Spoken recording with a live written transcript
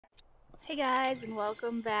Hey guys, and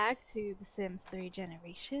welcome back to The Sims 3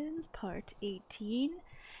 Generations, Part 18.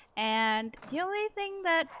 And the only thing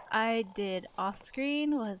that I did off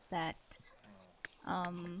screen was that,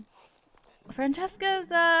 Francesca's,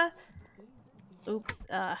 her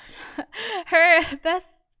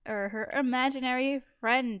her imaginary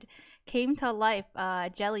friend came to life,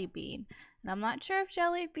 Jellybean. And I'm not sure if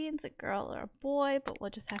Jellybean's a girl or a boy, but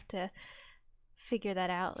we'll just have to figure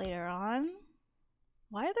that out later on.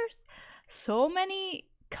 Why are there so many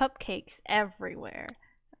cupcakes everywhere?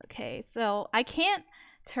 Okay, so I can't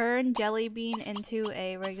turn Jellybean into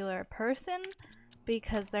a regular person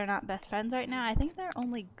because they're not best friends right now. I think they're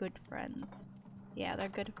only good friends. Yeah, they're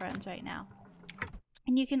good friends right now.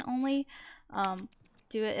 And you can only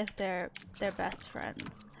do it if they're best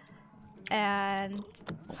friends. And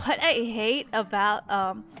what I hate about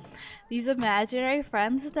these imaginary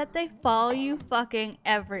friends is that they follow you fucking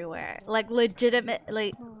everywhere. Like,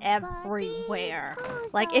 legitimately everywhere.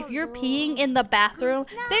 Like, if you're peeing in the bathroom,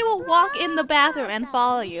 they will walk in the bathroom and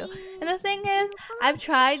follow you. And the thing is, I've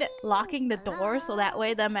tried locking the door so that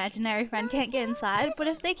way the imaginary friend can't get inside, but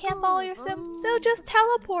if they can't follow your sim, they'll just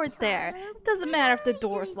teleport there. It doesn't matter if the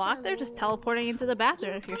door's locked, they're just teleporting into the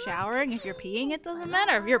bathroom. If you're showering, if you're peeing, it doesn't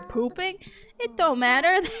matter. If you're pooping, it don't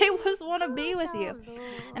matter. They just want to be with you.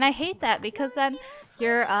 And I hate that because then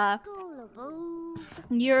your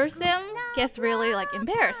sim gets really like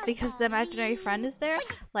embarrassed because the imaginary friend is there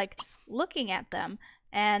like looking at them,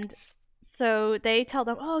 and so they tell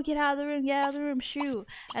them, oh, get out of the room, shoo,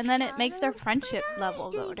 and then it makes their friendship level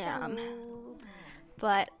go down.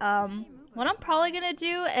 But what I'm probably gonna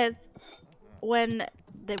do is when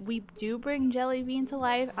we do bring Jellybean to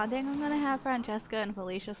life, I think I'm gonna have Francesca and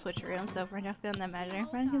Felicia switch rooms so Francesca and the imaginary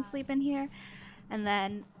friend can sleep in here, and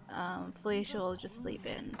then Felicia will just sleep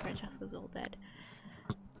in Francesca's old bed.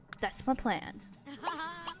 That's my plan.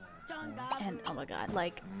 And oh my god,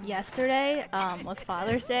 like yesterday was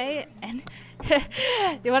Father's Day, and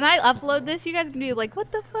when I upload this, you guys can be like,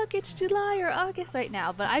 what the fuck, it's July or August right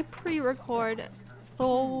now, but I pre-record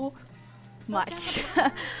so much.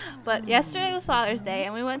 But yesterday was Father's Day,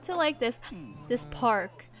 and we went to like this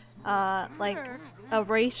park, like a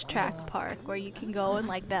racetrack park where you can go and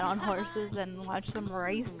like bet on horses and watch them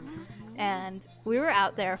race. And we were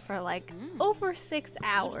out there for like over 6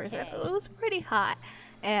 hours. It was pretty hot,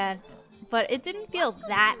 but it didn't feel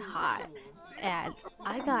that hot. And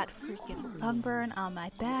I got freaking sunburn on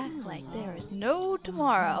my back like there is no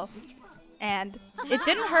tomorrow. And it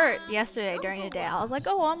didn't hurt yesterday during the day. I was like,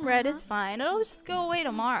 oh, I'm red, it's fine. It'll just go away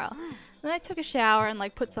tomorrow. Then I took a shower and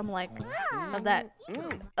like put some like of that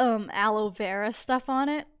aloe vera stuff on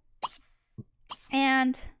it.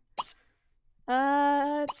 And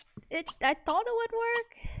I thought it would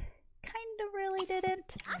work. Kinda really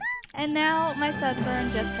didn't. And now my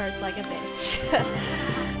sunburn just hurts like a bitch.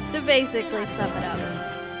 To basically sum it up.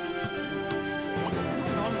 I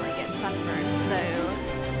don't normally get sunburned, so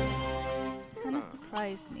kinda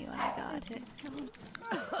surprised me when I got it.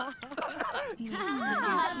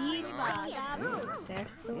 They're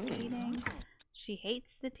still eating. She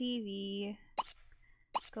hates the TV.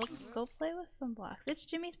 Go play with some blocks. It's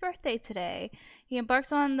Jimmy's birthday today. He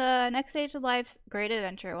embarks on the next stage of life's great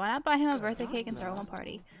adventure. Why not buy him a birthday cake and throw him a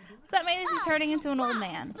party? So that means he's turning into an old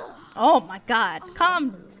man. Oh my god.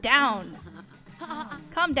 Calm down.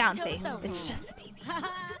 Calm down, Faith. It's just a TV.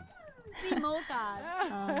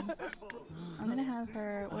 I'm gonna have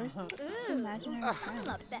her. Where's the imaginary friend?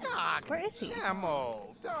 Where is he?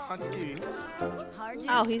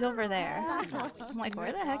 Oh, he's over there. I'm like,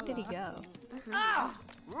 where the heck did he go?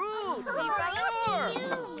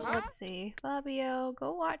 Let's see. Fabio,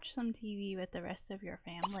 go watch some TV with the rest of your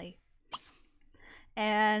family.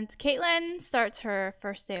 And Caitlyn starts her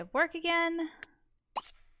first day of work again.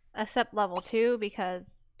 Except level 2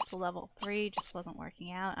 because the level 3 just wasn't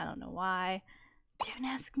working out. I don't know why. Don't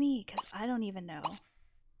ask me, because I don't even know.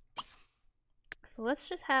 So let's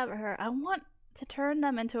just have her. I want to turn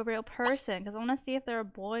them into a real person, because I want to see if they're a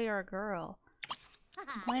boy or a girl.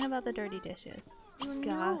 Complain about the dirty dishes.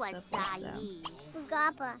 Gossip with them.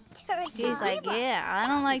 He's like, yeah, I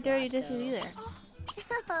don't like dirty dishes either.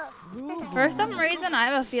 For some reason, I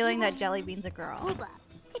have a feeling that Jellybean's a girl.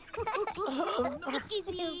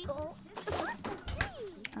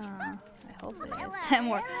 I hope it is. And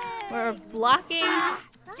we're blocking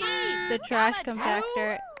the trash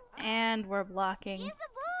compactor, and we're blocking.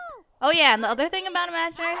 Oh yeah, and the other thing about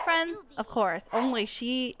imaginary friends, of course, only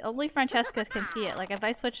Francesca can see it. Like if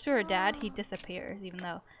I switch to her dad, he disappears, even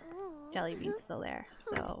though Jellybean's still there.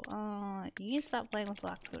 So, you need to stop playing with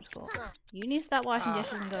blocks and go to school. You need to stop washing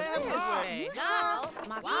dishes and go to school.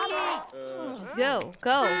 Just go.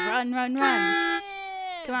 Go. Run, run, run.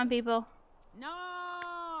 Come on, people.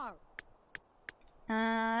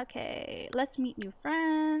 Okay. Let's meet new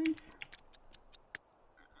friends.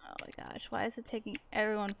 Oh my gosh. Why is it taking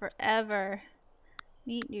everyone forever?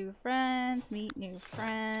 Meet new friends. Meet new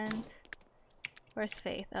friends. Where's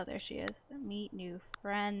Faith? Oh, there she is. Meet new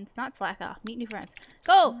friends. Not slack off. Meet new friends.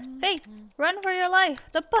 Go! Faith! Run for your life!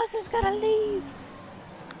 The bus is gonna leave!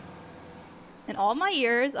 In all my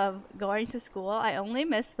years of going to school, I only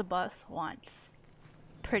missed the bus once.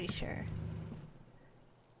 Pretty sure.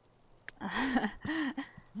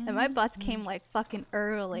 And my bus came like fucking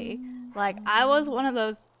early. Like, I was one of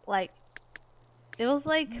those, like, it was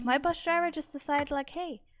like my bus driver just decided, like,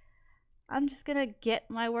 hey, I'm just gonna get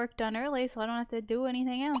my work done early so I don't have to do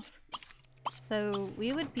anything else. So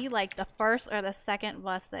we would be like the first or the second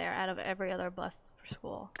bus there out of every other bus for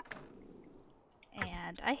school.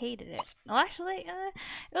 And I hated it. Well, actually, it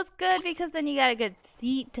was good because then you got a good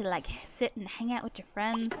seat to like sit and hang out with your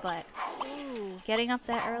friends, but ooh, getting up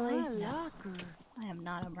that early? No. I am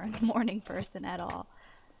not a morning person at all.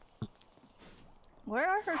 Where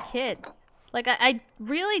are her kids? Like, I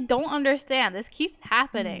really don't understand. This keeps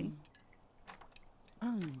happening.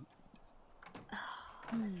 Oh,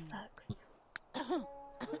 this sucks.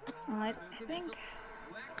 I think...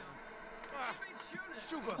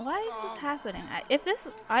 Why is this happening?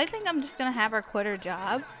 I think I'm just gonna have her quit her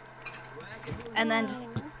job and then just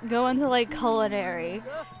go into like culinary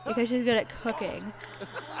because she's good at cooking.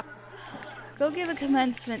 Go give a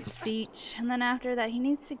commencement speech, and then after that he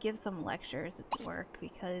needs to give some lectures at work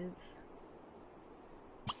because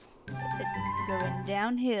it's going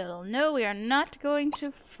downhill. No, we are not going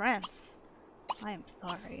to France. I am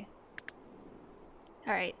sorry.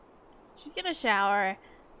 Alright, she's gonna shower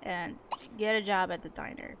and get a job at the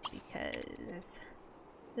diner because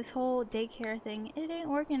this whole daycare thing, it ain't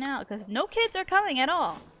working out because no kids are coming at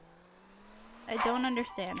all. I don't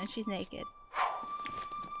understand, and she's naked.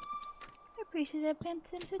 I appreciate the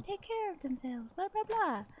Benson to take care of themselves, blah blah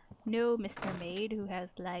blah. No, Mr. Maid, who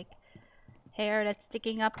has like hair that's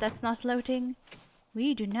sticking up that's not floating.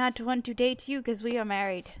 We do not want to date you because we are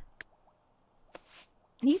married.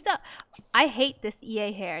 He's not. I hate this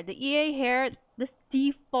EA hair. The EA hair, this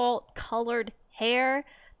default colored hair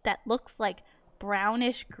that looks like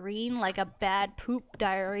brownish green, like a bad poop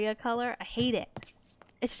diarrhea color. I hate it.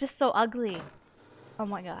 It's just so ugly. Oh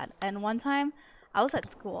my god. And one time, I was at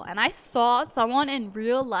school and I saw someone in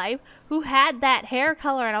real life who had that hair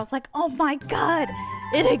color and I was like, oh my god,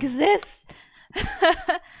 it exists!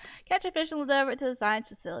 Catch a fish and deliver it to the science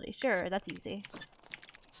facility. Sure, that's easy.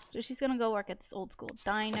 So she's gonna go work at this old school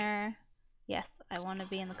diner. Yes, I want to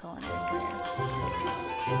be in the culinary career.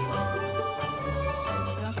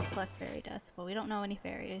 She wants to collect fairy dust, but we don't know any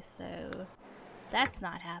fairies, so that's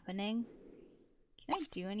not happening. Can I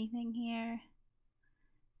do anything here?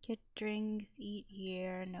 Get drinks, eat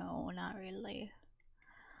here. No, not really.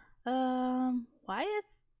 Why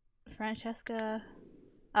is Francesca...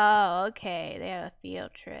 Oh, okay, they have a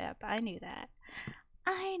field trip. I knew that.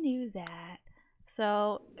 I knew that.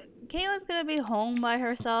 So, Caitlyn's gonna be home by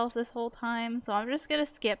herself this whole time, so I'm just gonna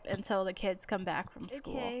skip until the kids come back from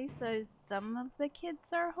school. Okay, so some of the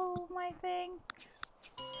kids are home, I think.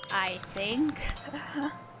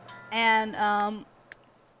 And,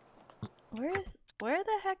 where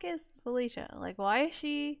the heck is Felicia? Like, why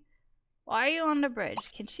are you on the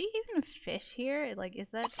bridge? Can she even fish here? Like, is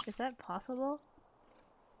that possible?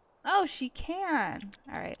 Oh, she can!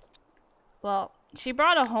 Alright. Well, she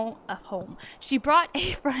brought she brought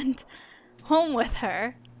a friend home with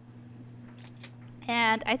her.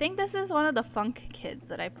 And I think this is one of the Funk kids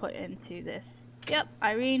that I put into this. Yep,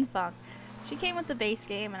 Irene Funk. She came with the base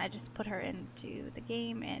game and I just put her into the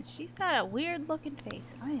game and she's got a weird looking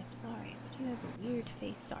face. I am sorry, but you have a weird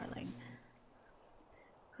face, darling.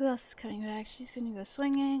 Who else is coming back? She's gonna go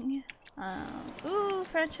swinging. Ooh,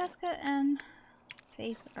 Francesca and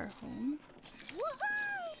Faith are home.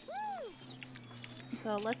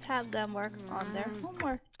 So let's have them work on their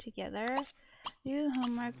homework together. Do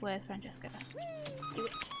homework with Francesca. Do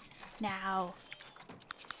it now.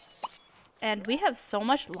 And we have so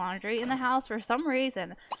much laundry in the house. For some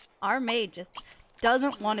reason, our maid just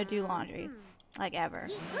doesn't want to do laundry. Like ever.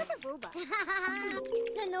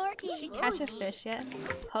 Did she catch a fish yet?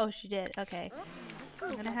 Oh, she did. Okay.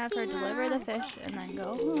 I'm gonna have her deliver the fish and then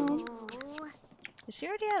go home. Does she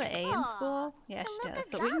already have an A in school? Yeah, she does.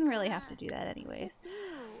 So we didn't really have to do that anyways.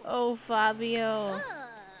 Oh, Fabio.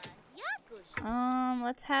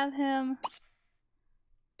 Let's have him.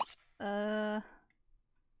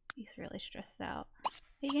 He's really stressed out.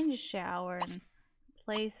 He can just shower and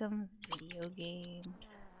play some video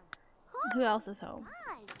games. Who else is home?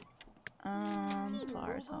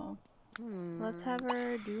 Far's home. Let's have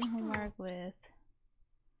her do homework with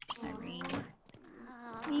Irene.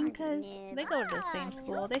 Because they go to the same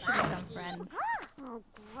school. They should become friends.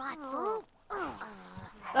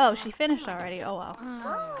 Oh, she finished already. Oh well.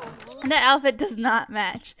 And that outfit does not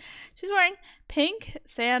match. She's wearing pink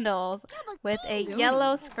sandals with a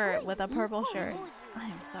yellow skirt with a purple shirt.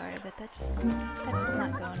 I'm sorry, but that does not go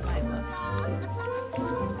in my book.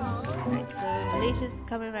 Alright, so Alicia's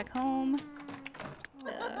coming back home.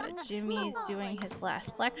 Jimmy's doing his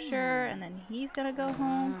last lecture, and then he's gonna go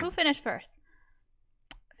home. Who finished first?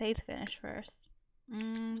 Faith finished first.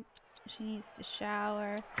 She needs to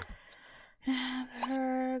shower. Have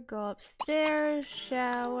her go upstairs,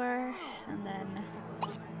 shower, and then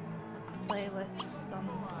play with some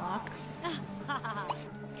blocks. I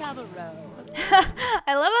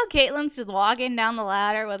love how Caitlyn's just walking down the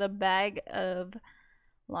ladder with a bag of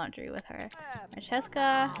laundry with her.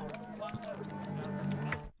 Francesca.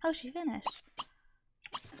 Oh, she finished.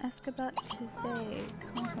 Ask about his day.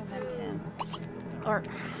 Compliment him. Or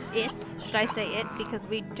it. Should I say it? Because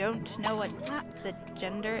we don't know what the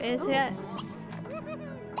gender is yet.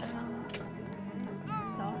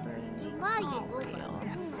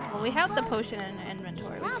 Well, we have the potion in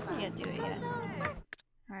inventory. We just can't do it yet.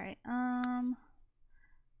 Alright, I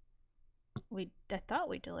thought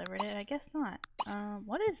we delivered it. I guess not.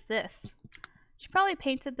 What is this? She probably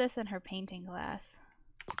painted this in her painting class.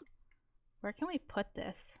 Where can we put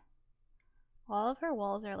this? All of her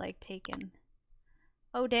walls are like taken.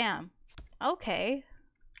 Oh damn. Okay.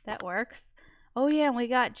 That works. Oh yeah, and we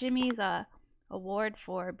got Jimmy's award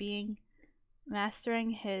for mastering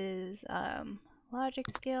his logic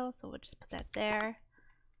skill, so we'll just put that there.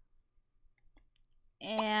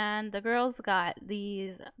 And the girls got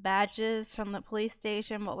these badges from the police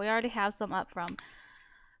station, but we already have some up from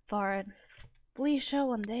Farah and Felicia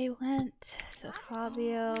when they went. So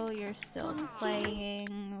Fabio, you're still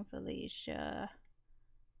playing. Felicia,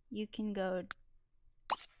 you can go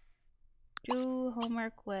do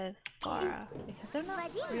homework with Farah because they're not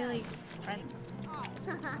really friends.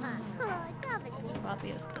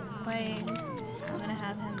 Fabio's still playing. I'm gonna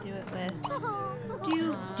have him do it with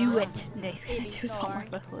do it. No, he's gonna do his homework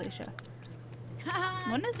with Felicia.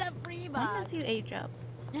 When does he age up?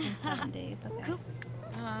 In 7 days. Okay.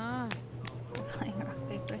 We're playing rock,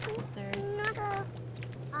 paper, scissors.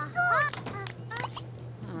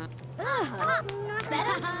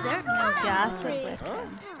 No gossip with him.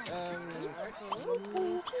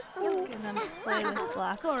 And then play with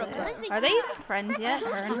blocks. Are they even friends yet?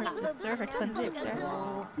 Her and her sister, her twin sister.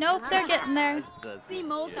 Nope, they're getting there.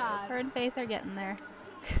 Her and Faith are getting there.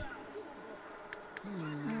 He's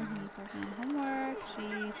working on homework.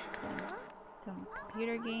 She's playing some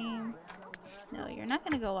computer game. No, you're not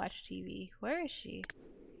gonna go watch TV. Where is she?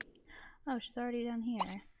 Oh, she's already down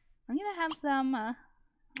here. I'm gonna have them, I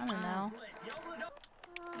don't know,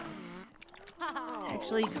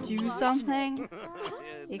 actually do something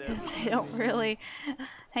because they don't really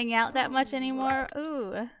hang out that much anymore.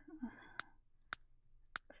 Ooh.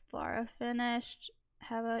 Farah finished.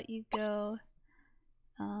 How about you go,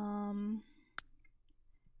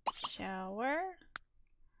 shower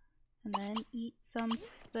and then eat some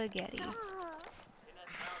spaghetti.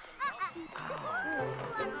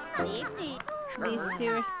 These two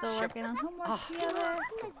are still working on homework together.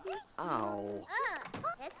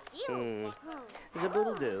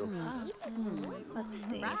 Let's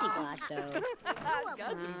see.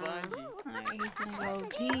 Alright, he's gonna go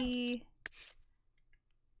pee.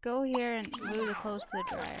 Go here and move the clothes to the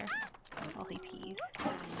dryer while he pees.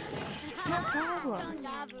 No problem.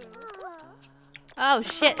 Oh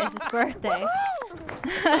shit, it's his birthday.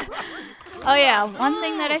 Oh yeah, one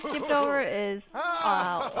thing that I skipped over is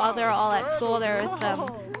while they're all at school, there was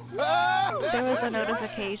a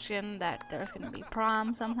notification that there's gonna be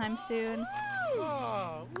prom sometime soon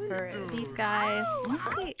for these guys.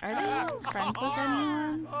 Let's see, are they friends with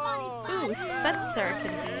anyone? Ooh, Spencer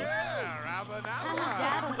can be.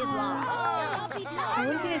 That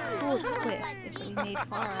would be a cool twist if we made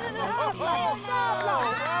Farah a lesbian.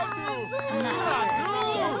 I'm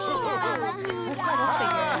not sure. Let's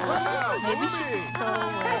figure it out. Maybe she could go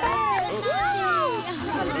with...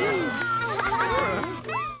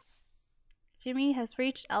 Jimmy has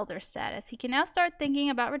reached elder status. He can now start thinking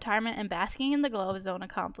about retirement and basking in the glow of his own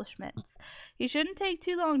accomplishments. He shouldn't take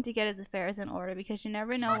too long to get his affairs in order because you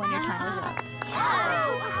never know when your time is up.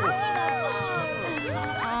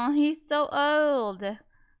 Oh, he's so old.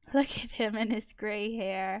 Look at him and his gray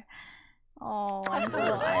hair. Oh, and his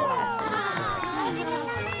little eyelashes.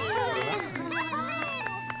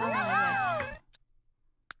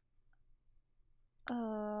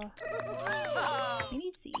 Oh, yes. He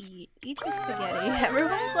needs to eat. Eat the spaghetti.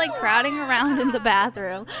 Everyone's like crowding around in the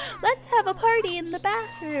bathroom. Let's have a party in the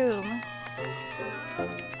bathroom.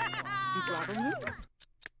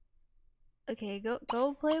 Okay, go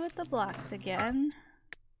play with the blocks again.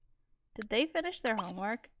 Did they finish their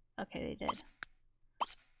homework? Okay, they did.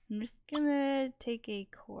 I'm just gonna take a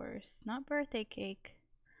course. Not birthday cake.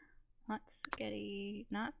 Not spaghetti.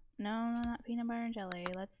 No, not peanut butter and jelly.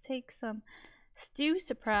 Let's take some stew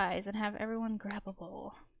surprise and have everyone grab a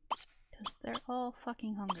bowl. Because they're all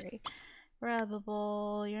fucking hungry. Grab a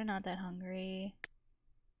bowl. You're not that hungry.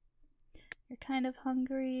 You're kind of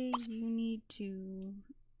hungry. You need to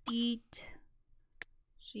eat.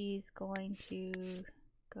 She's going to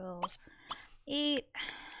go eat.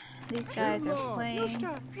 These guys are playing.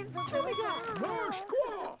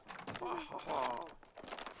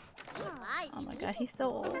 Oh my god, he's so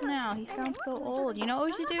old now. He sounds so old. You know what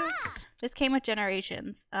we should do? This came with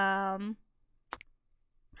generations. Oh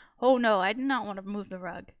no, I did not want to move the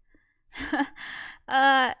rug.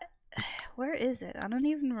 Where is it? I don't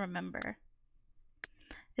even remember.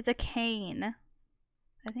 It's a cane.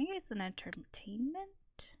 I think it's an entertainment,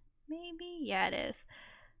 maybe? Yeah, it is.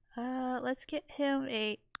 Let's get him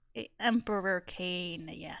a emperor cane,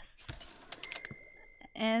 yes.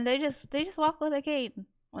 And they just walk with a cane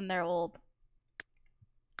when they're old.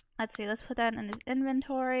 Let's see, let's put that in his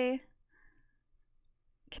inventory.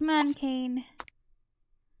 Come on, cane.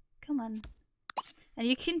 Come on. And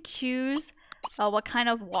you can choose what kind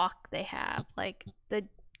of walk they have. Like the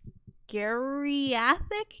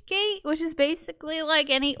geriatric gait, which is basically like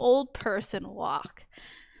any old person walk.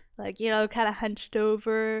 Like, you know, kind of hunched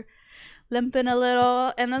over, limping a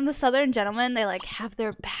little. And then the Southern gentlemen, they like have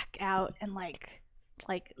their back out and like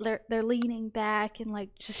they're leaning back and like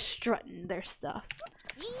just strutting their stuff.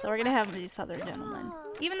 So we're gonna have him do Southern gentleman,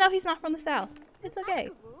 even though he's not from the South. It's okay.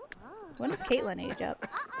 When does Caitlyn age up?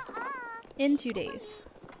 In 2 days.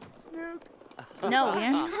 No,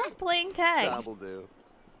 we're not playing tag.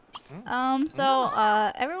 So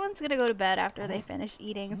everyone's gonna go to bed after they finish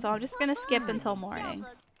eating. So I'm just gonna skip until morning.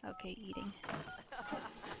 Okay, eating.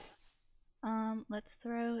 Let's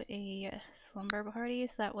throw a slumber party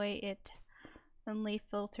so that way it only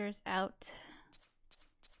filters out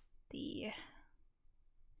the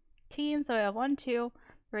teens. So we have 1, 2,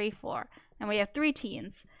 3, 4, and we have 3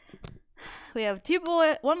 teens. We have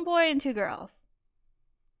 1 boy and 2 girls,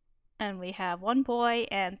 and we have 1 boy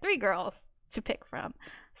and 3 girls to pick from.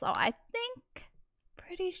 So I think,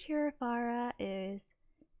 pretty sure Farah is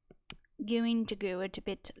going to go a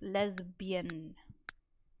bit lesbian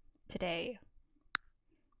today.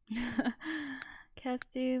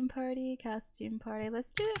 Costume party. Let's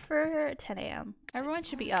do it for 10 a.m. Everyone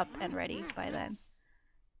should be up and ready by then.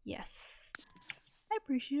 That I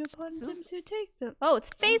appreciate upon them to take them. Oh, it's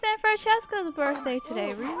Faith and Francesca's birthday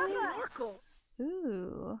today. Really?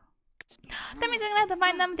 Ooh. That means I'm gonna have to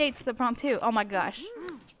find them dates to the prom too. Oh my gosh.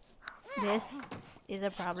 This is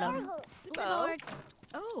a problem.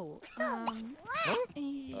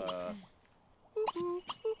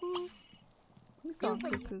 Who's going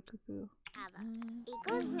cuckoo cuckoo?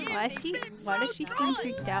 Why does she seem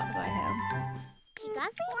freaked out by him?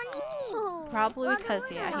 Probably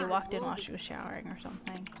because, yeah, he walked in while she was showering or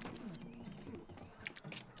something.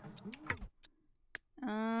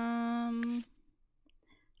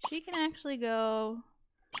 She can actually go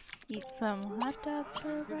eat some hot dogs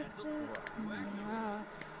for breakfast.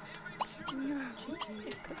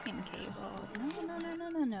 Cooking cable.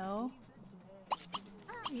 No.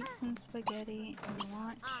 Eat some spaghetti and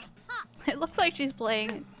watch. It looks like she's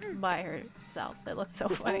playing by herself. It looks so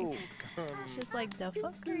funny. She's like, the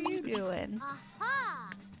fuck are you doing?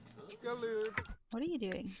 What are you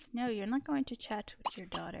doing? No, you're not going to chat with your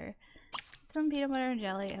daughter. Some peanut butter and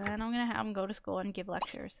jelly, and then I'm gonna have him go to school and give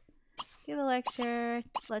lectures. Give a lecture.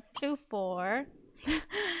 Let's do 4.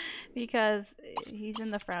 Because he's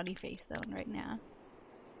in the frowny face zone right now.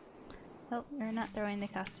 Oh, you're not throwing the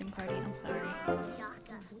costume party. I'm sorry.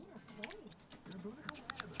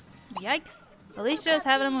 Yikes. Alicia's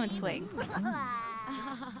having a moon swing.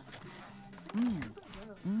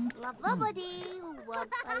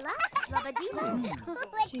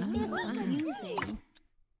 She's amusing.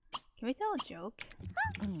 Can we tell a joke?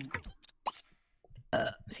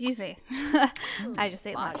 Excuse me. I just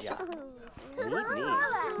ate lunch.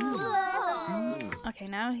 Okay,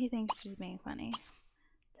 now he thinks she's being funny.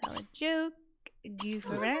 Tell a joke. Goof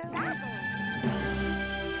around.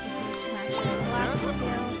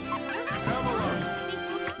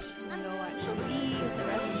 She's gonna go watch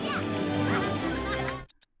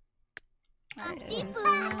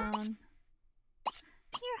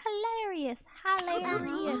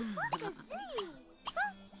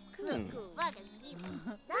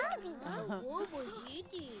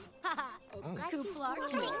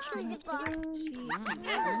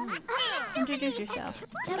Introduce yourself.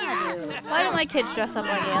 Why don't my kids dress up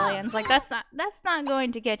like aliens? Like that's not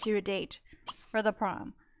going to get you a date for the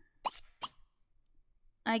prom.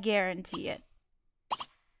 I guarantee it.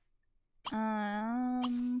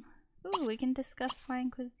 Ooh, we can discuss fine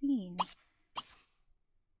cuisine.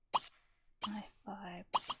 High five.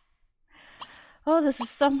 Oh, this is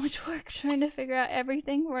so much work trying to figure out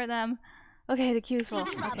everything for them. Okay, the queue's full.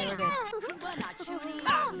 Okay, we're good.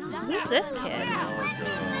 Who's this kid?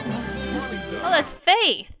 Oh, that's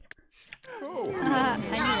Faith! I knew that.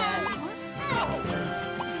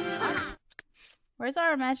 Where's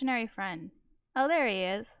our imaginary friend? Oh, there he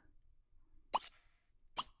is.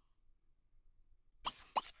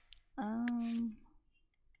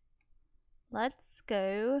 Let's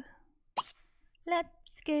go.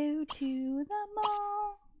 Let's go to the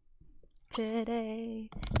mall today.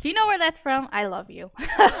 Do you know where that's from? I love you.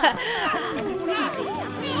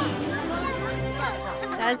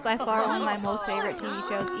 That is by far one of my most favorite TV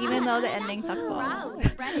shows, even though the ending sucks balls.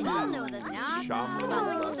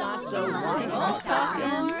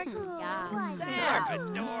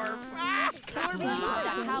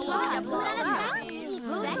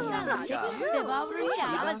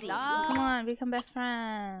 Come on, become best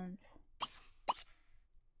friends.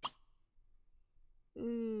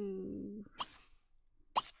 Ooh.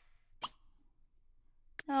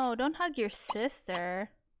 No, don't hug your sister.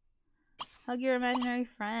 Hug your imaginary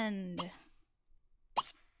friend.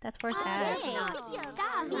 That's where it's at.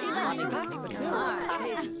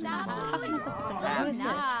 Talking at the store.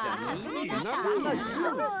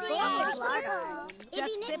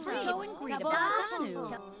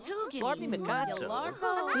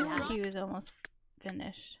 Who is this? This queue is almost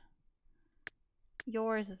finished.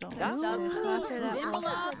 Yours is almost finished. So after that,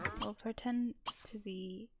 we'll pretend to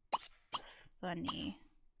be funny.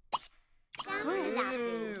 Who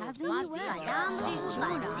doesn't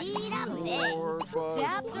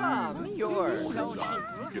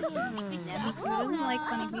like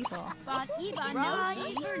funny people?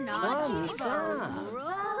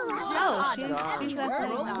 Oh, she's that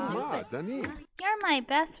funny. You're my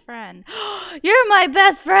best friend. You're my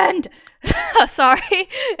best friend! Sorry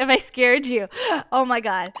if I scared you. Oh my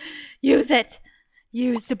god. Use it.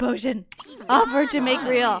 Use the potion. Offer to make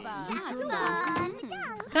real.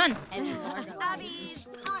 Come on.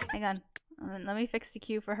 Hang on. Let me fix the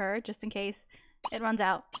queue for her, just in case it runs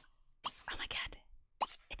out. Oh my god.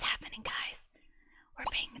 It's happening, guys. We're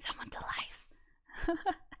bringing someone to life.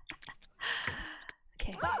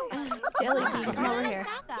 Okay. Jellybean, come over here.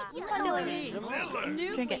 Come on, Jellybean.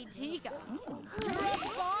 Drink it.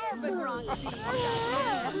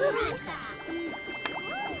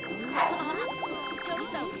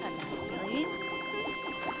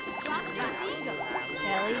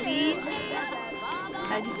 Jellybean.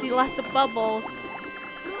 I just see lots of bubbles.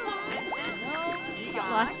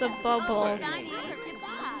 Lots of bubbles.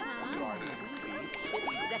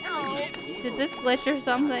 Did this glitch or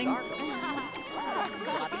something?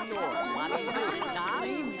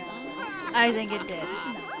 I think it did.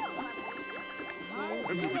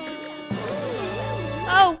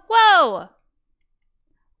 Oh, whoa!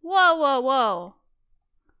 Whoa, whoa, whoa.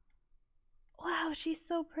 Wow, she's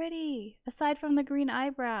so pretty. Aside from the green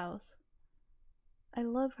eyebrows. I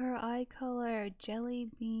love her eye color.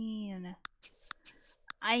 Jellybean.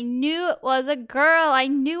 I knew it was a girl. I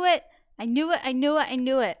knew it. I knew it. I knew it. I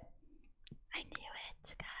knew it. I knew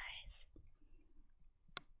it, guys.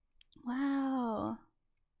 Wow.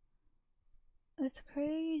 That's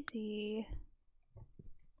crazy.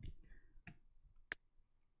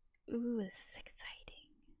 Ooh, this is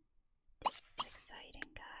exciting. This is exciting,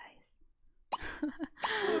 guys.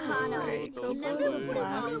 Great. Go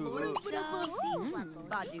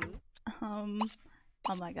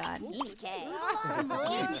oh my god.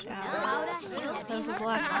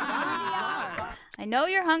 I know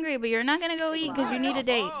you're hungry, but you're not gonna go eat because you need a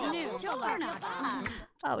date.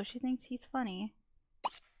 Oh, she thinks he's funny.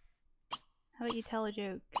 How about you tell a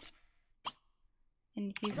joke?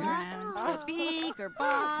 And he's around.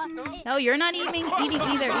 No, you're not eating either,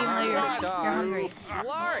 even though you're hungry.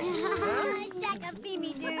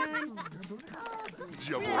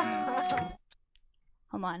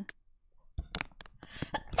 Hold on.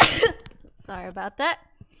 Sorry about that.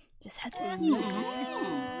 Just had to sneeze.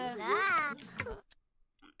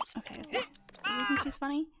 Okay. Do you think she's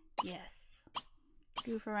funny? Yes.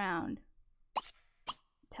 Goof around.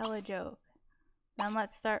 Tell a joke. Then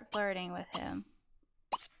let's start flirting with him.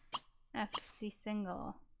 FC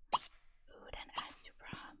single. Ooh, then ask to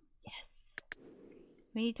prom.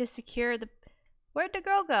 We need to secure the... Where'd the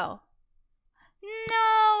girl go?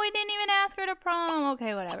 No, we didn't even ask her to prom.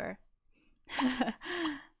 Okay, whatever. Eat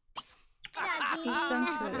some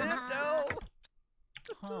food.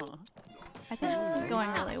 I think it's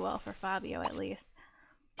going really well for Fabio, at least.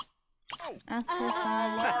 Ask her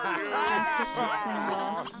son.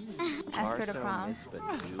 Ask her to ask her to prom.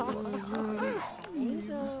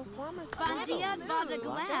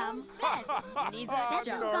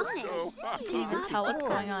 Can't even tell what's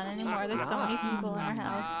going on anymore. There's so many people in our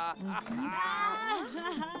house.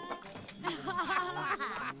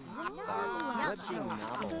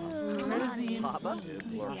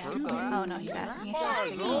 Oh no, he's asking if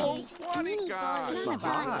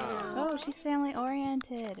oh, she's family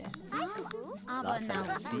oriented.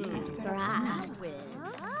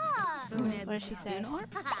 What does she say?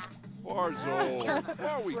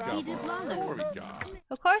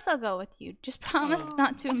 Of course I'll go with you. Just promise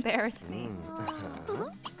not to embarrass me.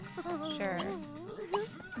 Sure.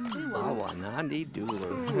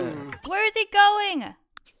 Where is he going?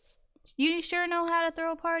 You sure know how to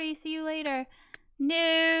throw a party. See you later.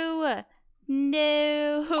 No.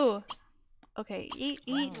 No. Okay, eat.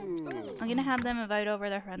 I'm gonna have them invite over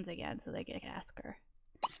their friends again so they can ask her.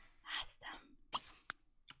 Ask them.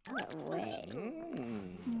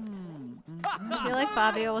 I feel like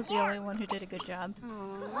Fabio was the only one who did a good job.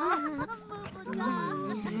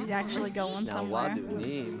 He's actually going somewhere.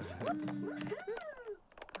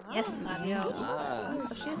 Yes, Fabio. Oh,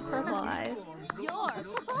 she has purple eyes.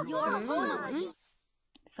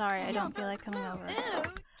 Sorry, I don't feel like coming over.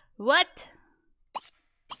 What?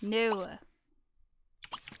 No.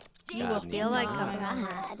 You will feel like coming over.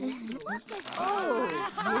 Oh!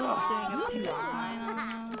 Doing a pickup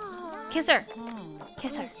line. Kiss her!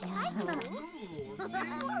 Kiss her!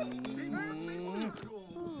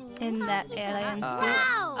 In that alien suit.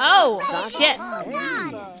 Oh! Shit!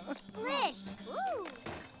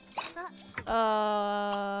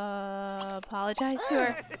 Apologize to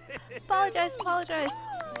her. Apologize.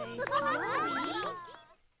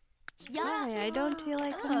 Sorry, I don't feel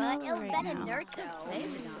like coming over right now.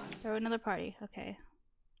 Throw another party. Okay.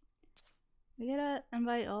 We gotta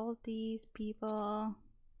invite all of these people.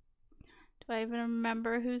 Do I even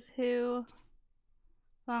remember who's who?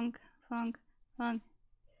 Funk.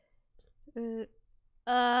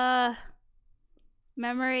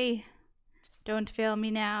 Memory. Don't fail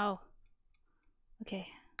me now. Okay.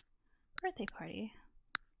 Birthday party.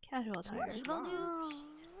 Casual attire.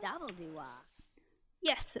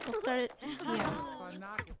 Yes, it will start at 6 p.m.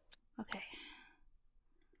 Okay.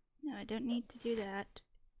 No, I don't need to do that.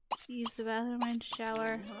 Use the bathroom and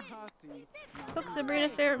shower. Cook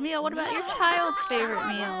Sabrina's favorite meal. What about your child's favorite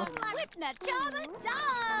meal?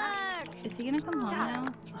 Is he gonna come home now?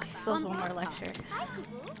 Oh, he still has one more lecture.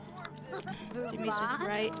 Jimmy's just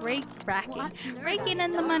raking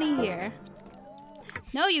in the money here.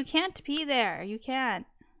 No, you can't pee there. You can't.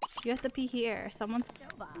 You have to pee here. Someone's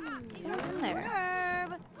in there.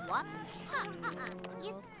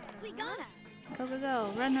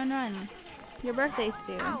 Go. Run. Your birthday's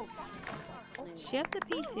soon. Does she have to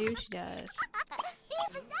pee too? She does.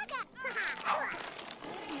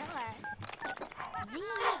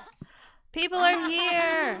 People are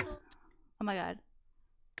here! Oh my god.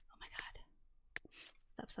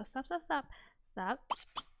 Stop.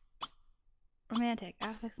 Romantic.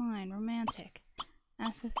 Affix line. Romantic.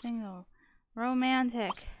 Ask the single.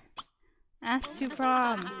 Romantic. Ask to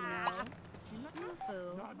prom.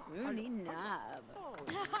 Where's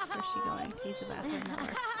she going? Use the bathroom door.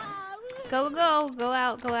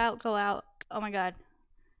 Go out. Oh my god.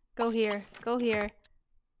 Go here.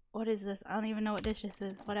 What is this? I don't even know what dish this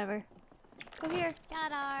is. Whatever. Go here.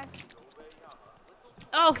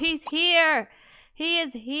 Oh, he's here! He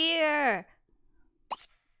is here!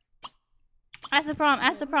 Ask the prom.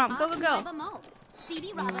 Go.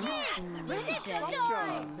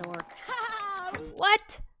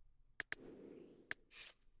 What?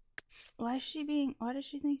 Why does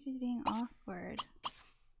she think she's being awkward?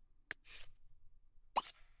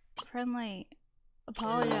 Friendly.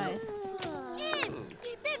 Apologize.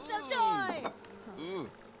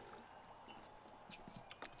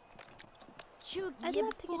 I'd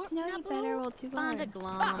love to get to know you better while too long.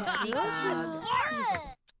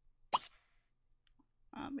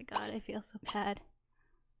 Oh my god, I feel so bad.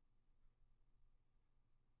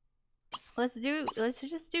 Let's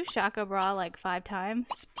just do Shaka Bra like 5 times.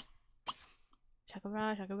 Shaka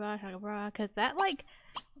Bra, cause that like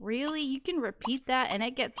really you can repeat that and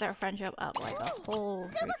it gets their friendship up like a whole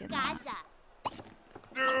freaking lot.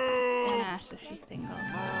 And Ash if she's single.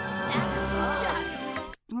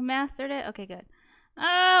 We mastered it? Okay, good.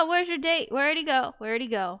 Where's your date? Where'd he go? Where'd he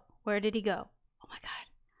go? Where did he go? Oh my god.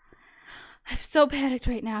 I'm so panicked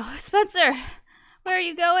right now. Spencer! Where are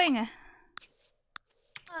you going?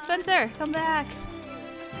 Spencer, come back.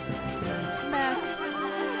 Come back.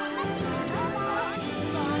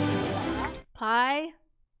 Pie?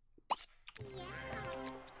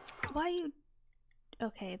 Why you...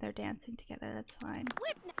 Okay, they're dancing together. That's fine.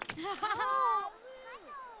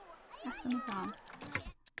 Ask them around.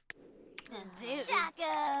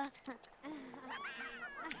 Shaka.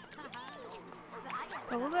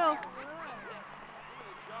 Go, go.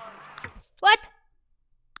 What?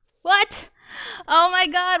 What? Oh my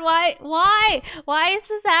god, why? Why is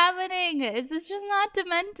this happening? Is this just not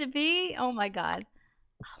meant to be? Oh my god.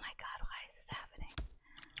 Oh my god, why is this happening?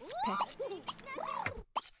 Okay.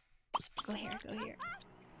 Go here, go here.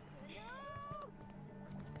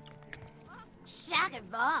 Shaka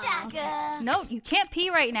bomb. Shaka. No, you can't pee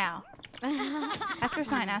right now. Ask her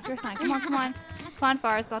sign, ask her sign. Come on, come on. Come on,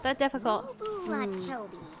 Far, it's not that difficult. Now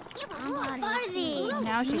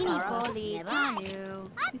she's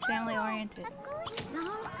She's family oriented.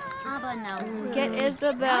 Get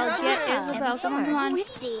Isabel, get Isabel. Come on, come on. You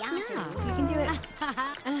can do it.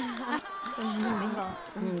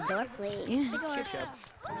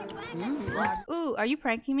 Ooh, are you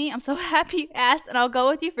pranking me? I'm so happy you asked, and I'll go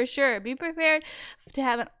with you for sure. Be prepared to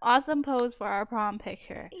have an awesome pose for our prom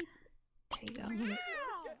picture. There you go.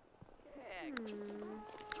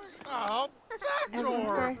 Oh,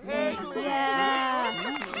 Birthday. Yeah.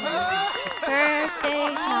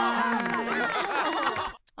 Birthday time.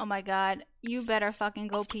 Oh my god. You better fucking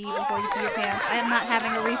go pee before you pee your pants. I am not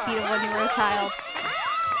having a repeat of when you were a child.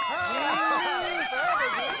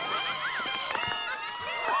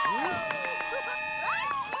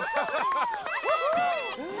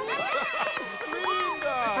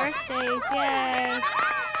 Birthdays, yay.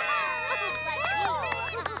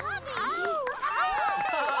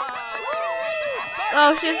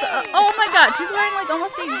 Oh, oh my god, she's wearing like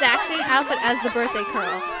almost the exact same outfit as the birthday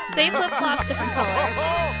girl. Same flip-flops, different colors.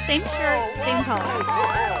 Same shirt, same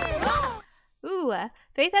color. Ooh,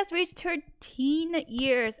 Faith has reached her teen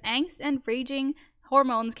years. Angst and raging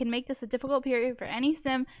hormones can make this a difficult period for any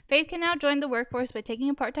sim. Faith can now join the workforce by taking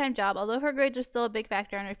a part-time job, although her grades are still a big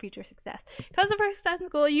factor in her future success. Because of her success in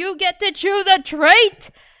school, you get to choose a trait!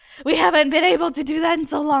 We haven't been able to do that in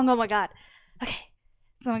so long, oh my god. Okay,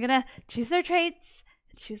 so I'm gonna choose their traits,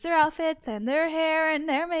 choose their outfits, and their hair, and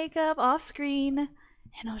their makeup off screen,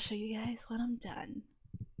 and I'll show you guys when I'm done.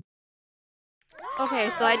 Okay,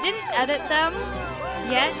 so I didn't edit them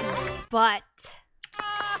yet, but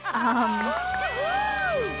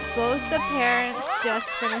both the parents just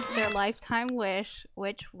finished their lifetime wish,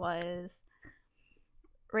 which was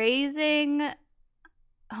raising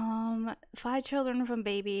 5 children from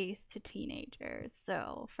babies to teenagers.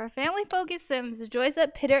 So for family-focused sims, the joys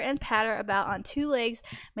that pitter and patter about on 2 legs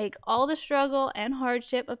make all the struggle and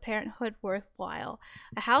hardship of parenthood worthwhile.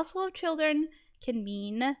 A house full of children can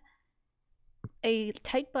mean a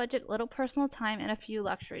tight budget, little personal time, and a few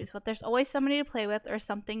luxuries, but there's always somebody to play with or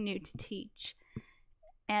something new to teach.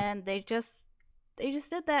 And they just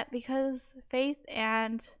did that because Faith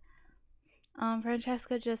and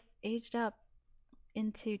Francesca just aged up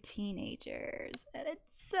into teenagers, and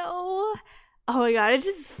it's so, oh my god, it's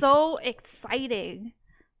just so exciting.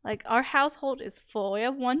 Like, our household is full. We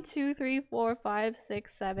have 1, 2, 3, 4, 5,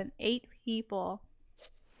 6, 7, 8 people.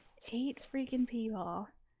 8 freaking people.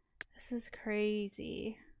 This is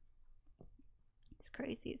crazy. It's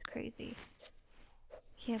crazy, it's crazy.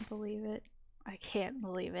 Can't believe it. I can't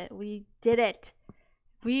believe it. We did it.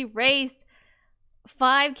 We raised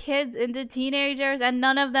 5 kids into teenagers and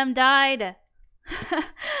none of them died.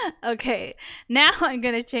 Okay, now I'm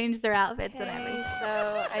gonna change their outfits and everything.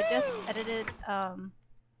 So I just edited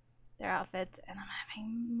their outfits, and I'm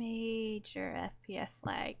having major FPS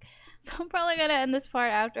lag. So I'm probably gonna end this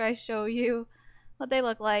part after I show you what they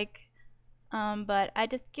look like. But I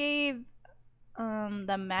just gave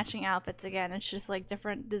them matching outfits again. It's just like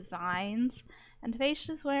different designs, and Faith's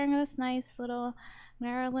just wearing this nice little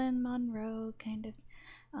Marilyn Monroe kind of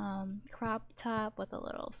crop top with a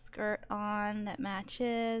little skirt on that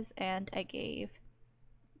matches, and I gave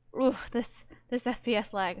this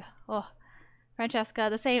FPS lag. Oh, Francesca,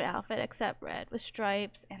 the same outfit except red with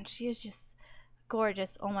stripes, and she is just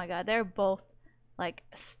gorgeous. Oh my god, they're both like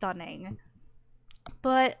stunning.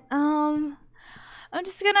 But I'm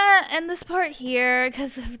just gonna end this part here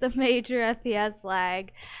because of the major FPS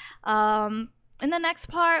lag. In the next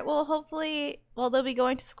part, they'll be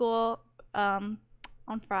going to school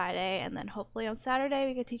on Friday, and then hopefully on Saturday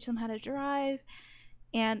we could teach them how to drive,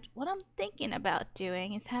 And what I'm thinking about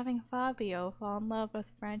doing is having Fabio fall in love with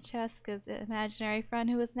Francesca's imaginary friend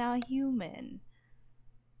who is now a human.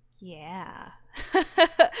 Yeah.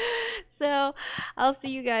 So, I'll see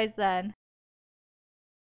you guys then.